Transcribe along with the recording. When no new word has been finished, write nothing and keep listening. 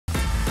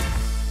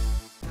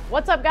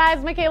What's up,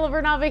 guys? Michaela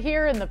Vernava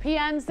here in the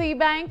PNC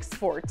Bank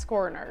Sports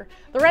Corner.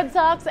 The Red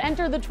Sox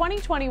enter the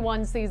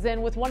 2021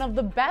 season with one of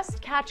the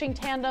best catching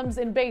tandems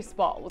in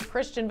baseball, with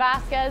Christian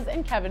Vazquez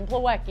and Kevin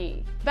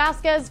Plawecki.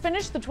 Vazquez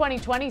finished the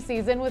 2020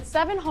 season with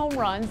 7 home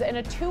runs and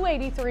a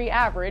 .283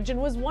 average and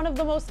was one of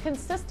the most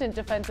consistent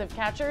defensive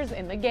catchers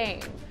in the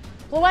game.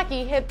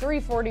 Plawecki hit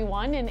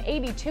 .341 in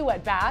 82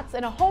 at-bats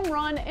and a home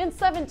run and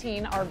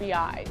 17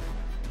 RBIs.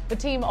 The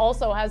team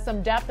also has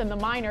some depth in the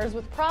minors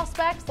with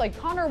prospects like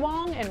Connor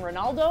Wong and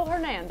Ronaldo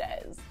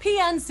Hernandez.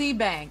 PNC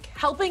Bank,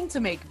 helping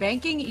to make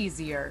banking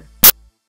easier.